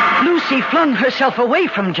agony, Lucy flung herself away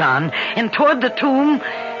from John and toward the tomb,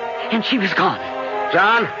 and she was gone.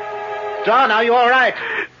 John, are you all right?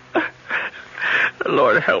 The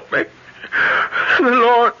Lord help me. The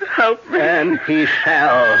Lord help me. And he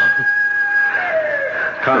shall.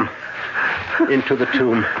 Come, into the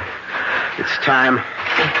tomb. It's time.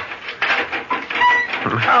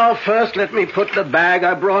 Now, first, let me put the bag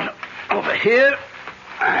I brought over here.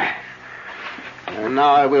 And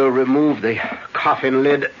now I will remove the coffin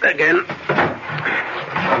lid again.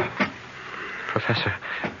 Professor,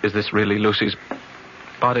 is this really Lucy's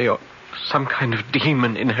body or some kind of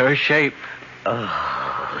demon in her shape?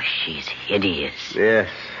 Oh, she's hideous.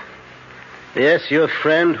 Yes, your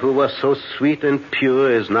friend who was so sweet and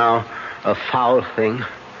pure is now a foul thing.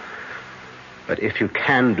 But if you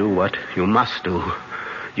can do what you must do,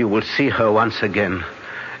 you will see her once again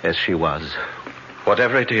as she was.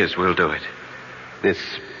 Whatever it is, we'll do it. This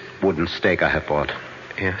wooden stake I have bought.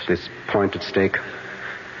 Yes? This pointed stake.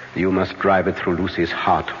 You must drive it through Lucy's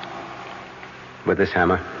heart. With this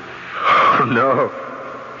hammer. Oh, no.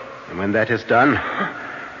 And when that is done,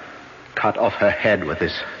 cut off her head with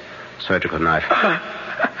this surgical knife.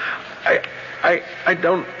 I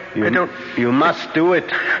don't... You must do it.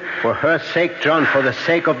 For her sake, John. For the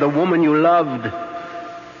sake of the woman you loved.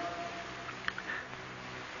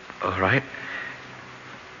 All right.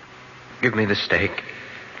 Give me the stake.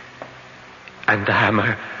 And the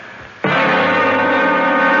hammer.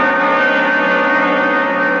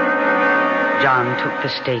 John took the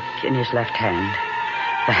stake in his left hand,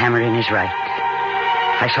 the hammer in his right.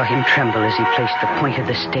 I saw him tremble as he placed the point of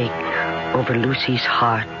the stake over Lucy's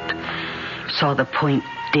heart, saw the point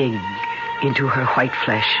dig into her white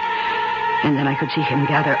flesh, and then I could see him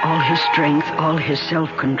gather all his strength, all his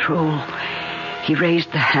self-control. He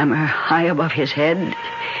raised the hammer high above his head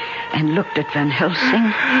and looked at Van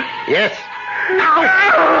Helsing. Yes.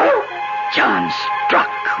 Now! John struck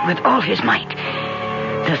with all his might.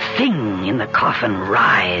 The thing in the coffin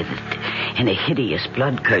writhed, and a hideous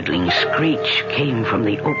blood-curdling screech came from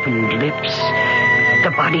the opened lips.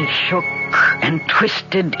 The body shook and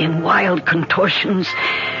twisted in wild contortions.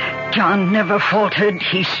 John never faltered.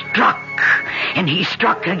 He struck, and he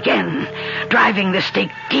struck again, driving the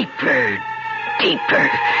stake deeper, deeper,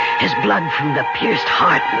 as blood from the pierced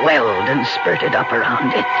heart welled and spurted up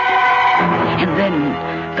around it. And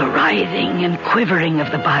then the writhing and quivering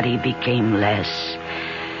of the body became less.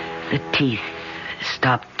 The teeth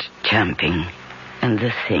stopped champing, and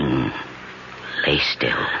the thing lay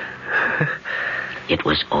still. It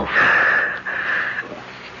was over.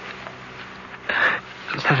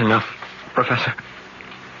 Is that enough, Professor?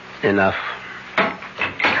 Enough.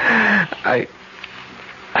 I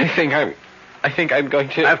think I'm going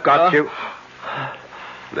to... I've got you.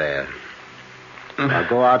 There. Now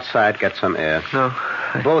go outside, get some air. No.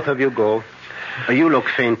 Both of you go. You look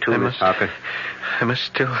faint too, Miss Harker. I must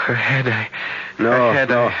still her head. No.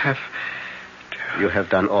 I have... You have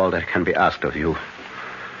done all that can be asked of you.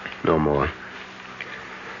 No more.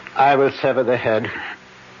 I will sever the head.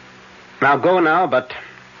 Now go now, but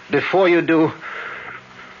before you do,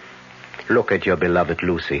 look at your beloved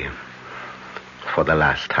Lucy for the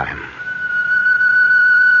last time.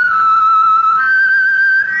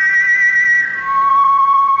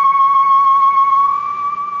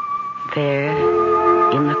 There,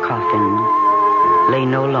 in the coffin, lay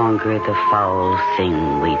no longer the foul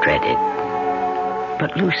thing we dreaded,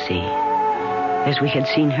 but Lucy, as we had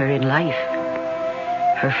seen her in life,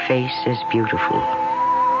 her face as beautiful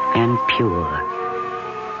and pure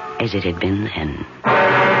as it had been then.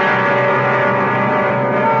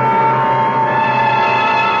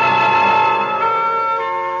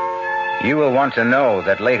 You will want to know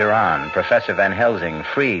that later on, Professor Van Helsing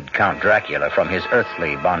freed Count Dracula from his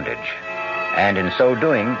earthly bondage, and in so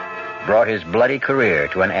doing, brought his bloody career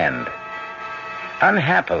to an end.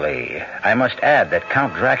 Unhappily, I must add that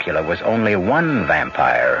Count Dracula was only one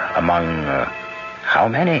vampire among, how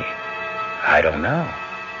many? I don't know.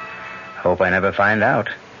 Hope I never find out.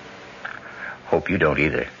 Hope you don't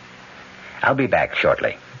either. I'll be back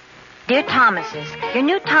shortly. Dear Thomas's, your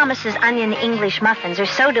new Thomas's onion English muffins are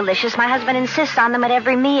so delicious, my husband insists on them at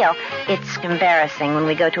every meal. It's embarrassing when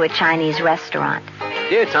we go to a Chinese restaurant.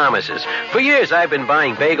 Dear Thomas's, for years I've been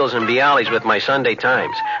buying bagels and Bialys with my Sunday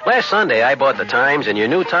Times. Last Sunday I bought the Times and your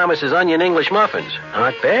new Thomas's onion English muffins.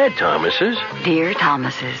 Not bad, Thomas's. Dear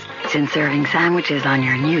Thomas's, since serving sandwiches on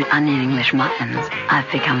your new onion English muffins,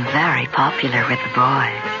 I've become very popular with the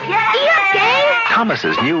boys. Yeah,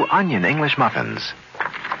 Thomas's new onion English muffins.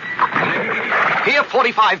 Here,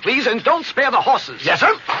 45, please, and don't spare the horses. Yes,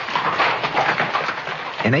 sir.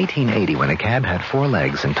 In 1880, when a cab had 4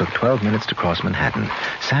 legs and took 12 minutes to cross Manhattan,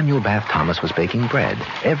 Samuel Bath Thomas was baking bread,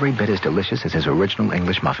 every bit as delicious as his original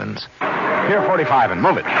English muffins. Here, 45, and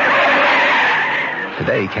move it.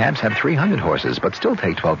 Today, cabs have 300 horses, but still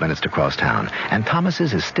take 12 minutes to cross town. And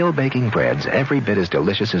Thomas's is still baking breads every bit as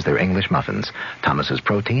delicious as their English muffins. Thomas's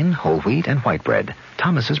protein, whole wheat, and white bread.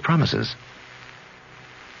 Thomas's promises.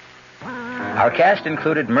 Our cast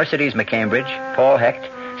included Mercedes McCambridge, Paul Hecht,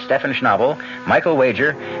 Stephen Schnabel, Michael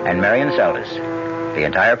Wager, and Marion Seldes. The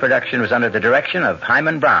entire production was under the direction of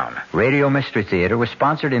Hyman Brown. Radio Mystery Theater was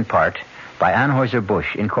sponsored in part by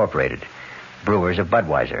Anheuser-Busch Incorporated, brewers of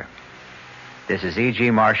Budweiser. This is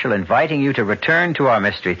E.G. Marshall inviting you to return to our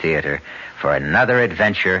Mystery Theater for another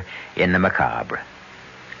adventure in the macabre.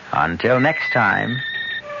 Until next time,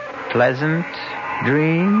 pleasant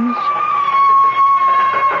dreams.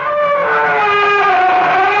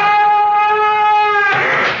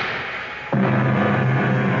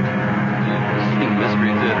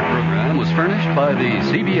 Furnished by the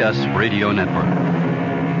CBS Radio Network.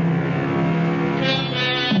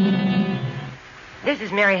 This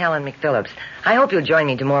is Mary Helen McPhillips. I hope you'll join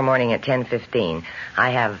me tomorrow morning at 10:15.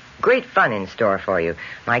 I have great fun in store for you.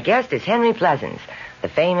 My guest is Henry Pleasants, the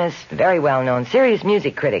famous, very well-known serious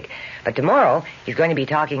music critic. But tomorrow, he's going to be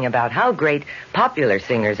talking about how great popular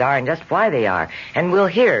singers are and just why they are. And we'll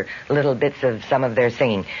hear little bits of some of their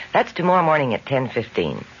singing. That's tomorrow morning at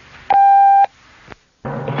 10:15.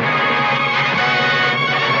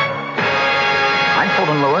 I'm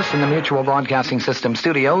Fulton Lewis, CBS in the Mutual Broadcasting System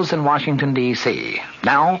studios in Washington, D.C.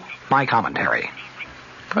 Now, my commentary.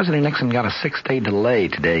 President Nixon got a 6-day delay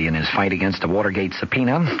today in his fight against a Watergate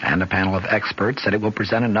subpoena, and a panel of experts said it will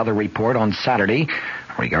present another report on Saturday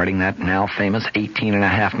regarding that now famous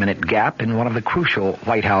 18-and-a-half-minute gap in one of the crucial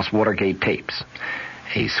White House Watergate tapes.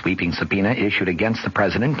 A sweeping subpoena issued against the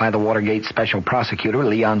president by the Watergate special prosecutor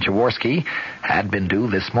Leon Jaworski had been due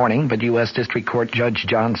this morning, but U.S. District Court Judge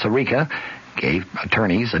John Sirica gave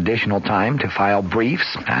attorneys additional time to file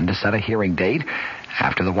briefs and to set a hearing date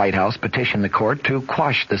after the White House petitioned the court to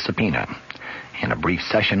quash the subpoena. In a brief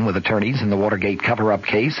session with attorneys in the Watergate cover-up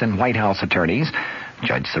case and White House attorneys,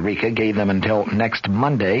 Judge Sirica gave them until next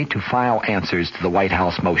Monday to file answers to the White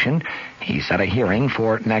House motion. He set a hearing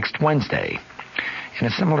for next Wednesday. In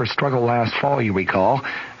a similar struggle last fall, you recall,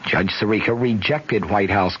 Judge Sirica rejected White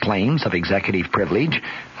House claims of executive privilege.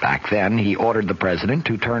 Back then, he ordered the president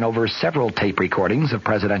to turn over several tape recordings of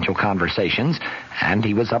presidential conversations, and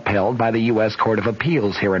he was upheld by the U.S. Court of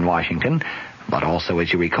Appeals here in Washington. But also,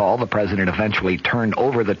 as you recall, the president eventually turned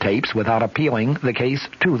over the tapes without appealing the case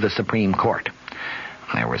to the Supreme Court.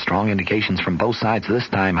 There were strong indications from both sides this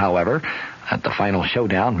time, however, that the final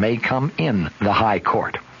showdown may come in the High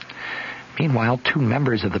Court. Meanwhile, 2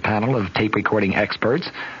 members of the panel of tape recording experts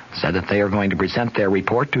said that they are going to present their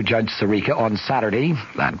report to Judge Sirica on Saturday.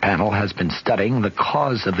 That panel has been studying the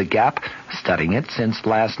cause of the gap, studying it since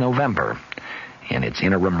last November. In its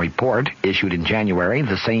interim report, issued in January,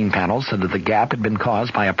 the same panel said that the gap had been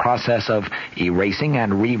caused by a process of erasing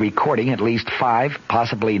and re-recording at least 5,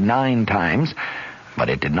 possibly 9 times, but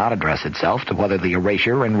it did not address itself to whether the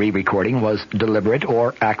erasure and re-recording was deliberate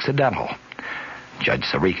or accidental. Judge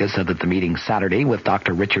Sirica said that the meeting Saturday with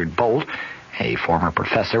Dr. Richard Bolt, a former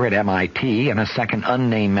professor at MIT, and a second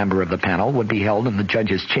unnamed member of the panel would be held in the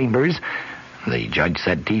judge's chambers. The judge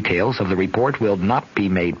said details of the report will not be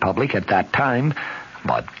made public at that time,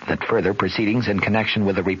 but that further proceedings in connection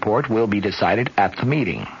with the report will be decided at the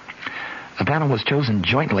meeting. The panel was chosen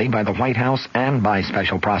jointly by the White House and by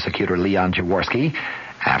Special Prosecutor Leon Jaworski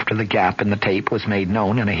after the gap in the tape was made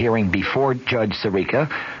known in a hearing before Judge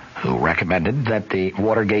Sirica, who recommended that the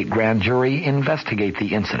Watergate grand jury investigate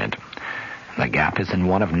the incident. The gap is in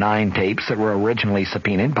one of 9 tapes that were originally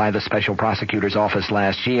subpoenaed by the Special Prosecutor's Office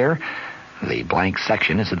last year. The blank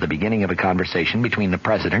section is at the beginning of a conversation between the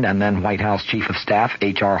President and then White House Chief of Staff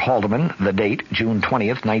H.R. Haldeman, the date June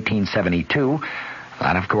 20th, 1972.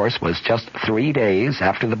 That, of course, was just 3 days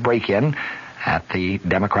after the break-in at the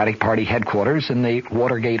Democratic Party headquarters in the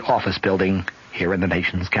Watergate office building here in the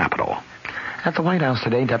nation's capital. At the White House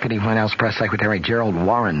today, Deputy White House Press Secretary Gerald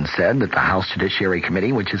Warren said that the House Judiciary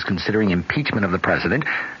Committee, which is considering impeachment of the president,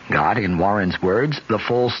 got, in Warren's words, the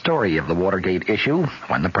full story of the Watergate issue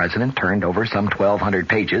when the president turned over some 1,200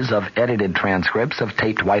 pages of edited transcripts of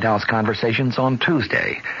taped White House conversations on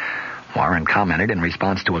Tuesday. Warren commented in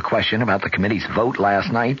response to a question about the committee's vote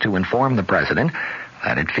last night to inform the president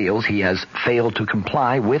that it feels he has failed to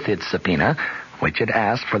comply with its subpoena, which had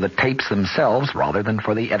asked for the tapes themselves rather than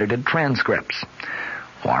for the edited transcripts.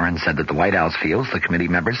 Warren said that the White House feels the committee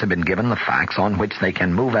members have been given the facts on which they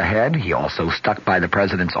can move ahead. He also stuck by the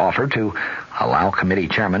president's offer to allow committee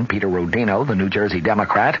chairman Peter Rodino, the New Jersey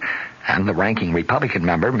Democrat, and the ranking Republican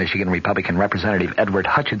member, Michigan Republican Representative Edward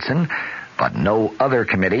Hutchinson, but no other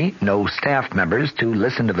committee, no staff members, to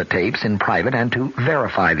listen to the tapes in private and to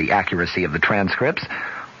verify the accuracy of the transcripts.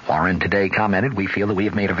 Warren today commented, "We feel that we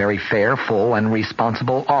have made a very fair, full, and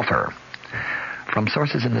responsible offer." From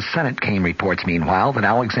sources in the Senate came reports, meanwhile, that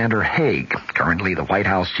Alexander Haig, currently the White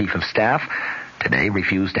House Chief of Staff, today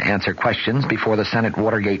refused to answer questions before the Senate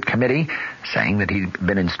Watergate Committee, saying that he'd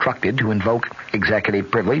been instructed to invoke executive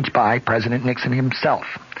privilege by President Nixon himself.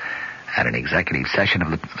 At an executive session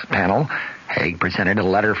of the panel, Haig presented a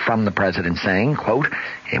letter from the president saying, quote,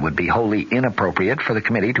 "It would be wholly inappropriate for the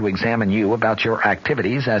committee to examine you about your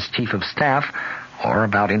activities as Chief of Staff or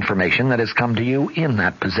about information that has come to you in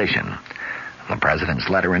that position." The president's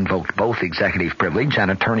letter invoked both executive privilege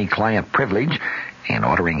and attorney-client privilege in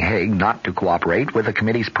ordering Haig not to cooperate with the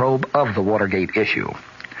committee's probe of the Watergate issue.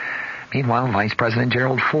 Meanwhile, Vice President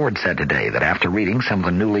Gerald Ford said today that after reading some of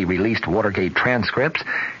the newly released Watergate transcripts,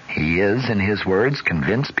 he is, in his words,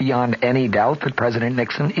 convinced beyond any doubt that President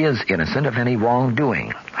Nixon is innocent of any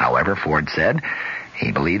wrongdoing. However, Ford said,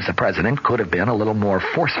 he believes the president could have been a little more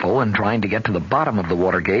forceful in trying to get to the bottom of the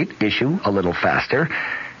Watergate issue a little faster.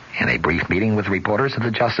 In a brief meeting with reporters at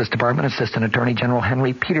the Justice Department, Assistant Attorney General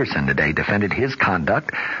Henry Peterson today defended his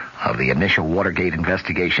conduct of the initial Watergate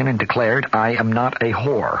investigation and declared, "I am not a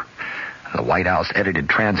whore." The White House edited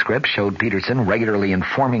transcript showed Peterson regularly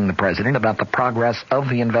informing the president about the progress of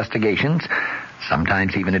the investigations,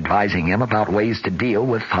 sometimes even advising him about ways to deal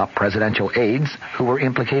with top presidential aides who were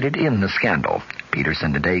implicated in the scandal.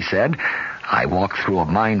 Peterson today said, "I walked through a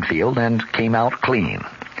minefield and came out clean."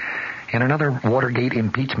 In another Watergate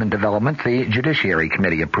impeachment development, the Judiciary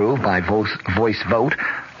Committee approved by voice vote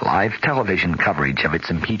live television coverage of its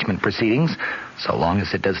impeachment proceedings, so long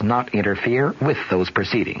as it does not interfere with those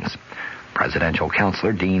proceedings. Presidential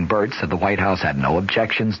counselor Dean Burt said the White House had no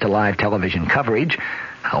objections to live television coverage.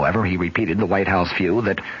 However, he repeated the White House view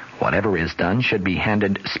that whatever is done should be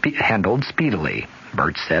handled speedily.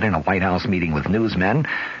 Burt said in a White House meeting with newsmen,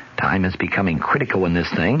 "Time is becoming critical in this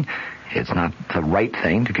thing. It's not the right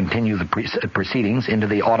thing to continue the proceedings into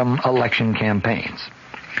the autumn election campaigns."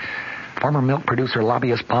 Former milk producer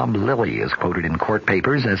lobbyist Bob Lilly is quoted in court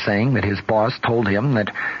papers as saying that his boss told him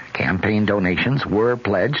that campaign donations were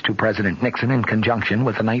pledged to President Nixon in conjunction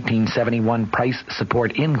with the 1971 price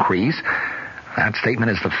support increase. That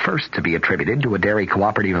statement is the first to be attributed to a dairy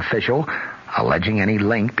cooperative official, alleging any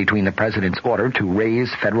link between the president's order to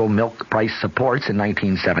raise federal milk price supports in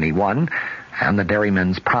 1971 and the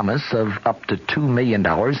dairymen's promise of up to $2 million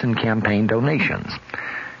in campaign donations.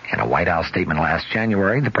 In a White House statement last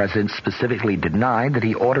January, the president specifically denied that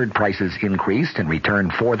he ordered prices increased in return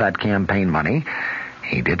for that campaign money.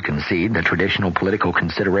 He did concede that traditional political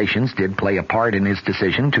considerations did play a part in his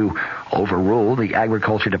decision to overrule the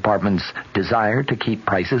Agriculture Department's desire to keep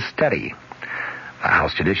prices steady. The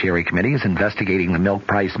House Judiciary Committee is investigating the milk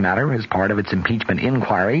price matter as part of its impeachment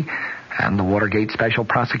inquiry, and the Watergate Special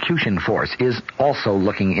Prosecution Force is also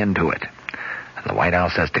looking into it. The White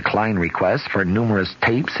House has declined requests for numerous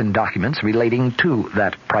tapes and documents relating to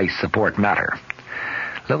that price support matter.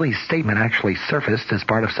 Lilly's statement actually surfaced as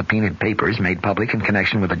part of subpoenaed papers made public in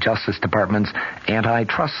connection with the Justice Department's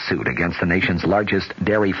antitrust suit against the nation's largest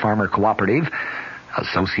dairy farmer cooperative,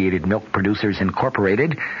 Associated Milk Producers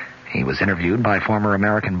Incorporated. He was interviewed by former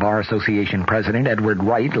American Bar Association President Edward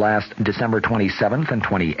Wright last December 27th and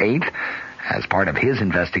 28th as part of his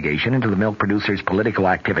investigation into the milk producers' political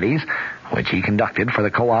activities, which he conducted for the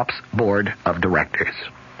co-op's board of directors.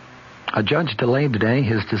 A judge delayed today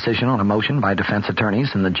his decision on a motion by defense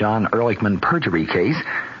attorneys in the John Ehrlichman perjury case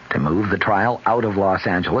to move the trial out of Los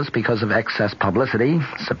Angeles because of excess publicity.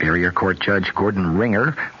 Superior Court Judge Gordon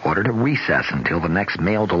Ringer ordered a recess until the next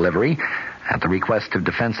mail delivery at the request of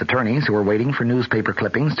defense attorneys who are waiting for newspaper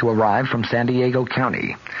clippings to arrive from San Diego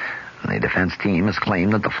County. The defense team has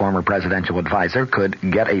claimed that the former presidential advisor could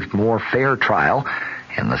get a more fair trial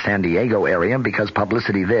in the San Diego area because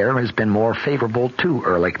publicity there has been more favorable to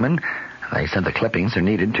Ehrlichman. They said the clippings are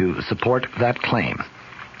needed to support that claim.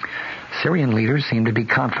 Syrian leaders seem to be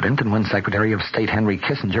confident, and when Secretary of State Henry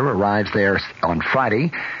Kissinger arrives there on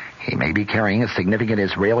Friday, he may be carrying a significant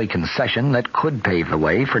Israeli concession that could pave the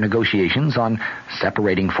way for negotiations on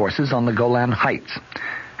separating forces on the Golan Heights.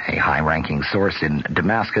 A high-ranking source in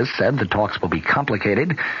Damascus said the talks will be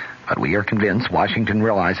complicated, but we are convinced Washington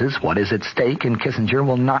realizes what is at stake and Kissinger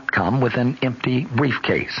will not come with an empty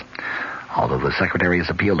briefcase. Although the secretary has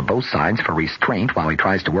appealed to both sides for restraint while he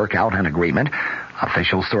tries to work out an agreement,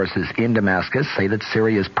 official sources in Damascus say that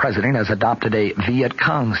Syria's president has adopted a Viet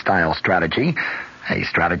Cong-style strategy, a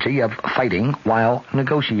strategy of fighting while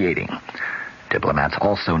negotiating. Diplomats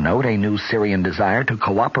also note a new Syrian desire to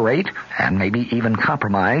cooperate and maybe even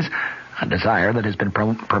compromise, a desire that has been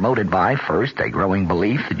promoted by, first, a growing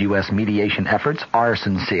belief that U.S. mediation efforts are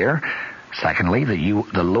sincere, secondly,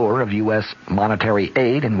 the lure of U.S. monetary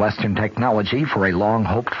aid and Western technology for a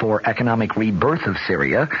long-hoped-for economic rebirth of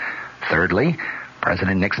Syria, thirdly,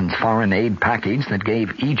 President Nixon's foreign aid package that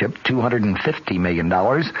gave Egypt $250 million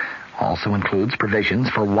also includes provisions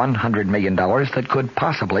for $100 million that could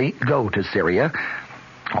possibly go to Syria.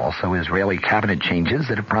 Also, Israeli cabinet changes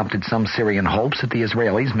that have prompted some Syrian hopes that the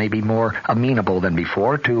Israelis may be more amenable than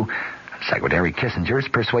before to Secretary Kissinger's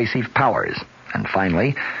persuasive powers. And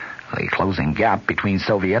finally, the closing gap between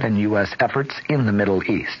Soviet and U.S. efforts in the Middle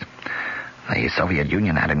East. The Soviet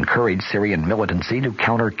Union had encouraged Syrian militancy to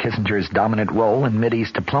counter Kissinger's dominant role in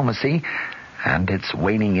Mideast diplomacy and its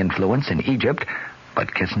waning influence in Egypt, but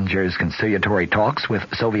Kissinger's conciliatory talks with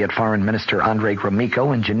Soviet Foreign Minister Andrei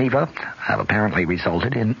Gromyko in Geneva have apparently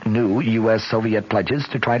resulted in new U.S.-Soviet pledges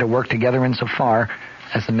to try to work together insofar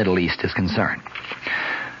as the Middle East is concerned.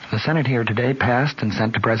 The Senate here today passed and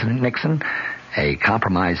sent to President Nixon a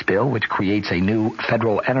compromise bill which creates a new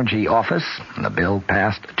federal energy office. The bill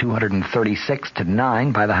passed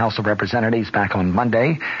 236-9 by the House of Representatives back on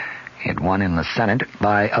Monday. It won in the Senate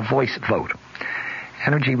by a voice vote.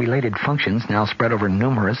 Energy-related functions now spread over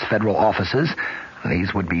numerous federal offices.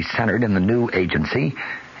 These would be centered in the new agency.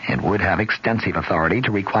 It would have extensive authority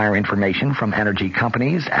to require information from energy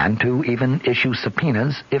companies and to even issue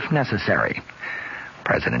subpoenas if necessary.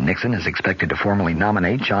 President Nixon is expected to formally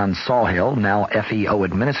nominate John Sawhill, now FEO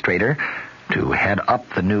administrator, to head up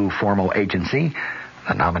the new formal agency.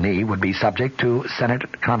 The nominee would be subject to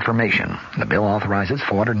Senate confirmation. The bill authorizes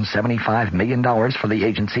 $475 million for the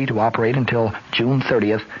agency to operate until June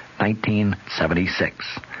 30th,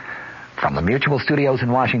 1976. From the Mutual Studios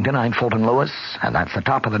in Washington, I'm Fulton Lewis, and that's the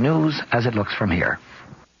top of the news as it looks from here.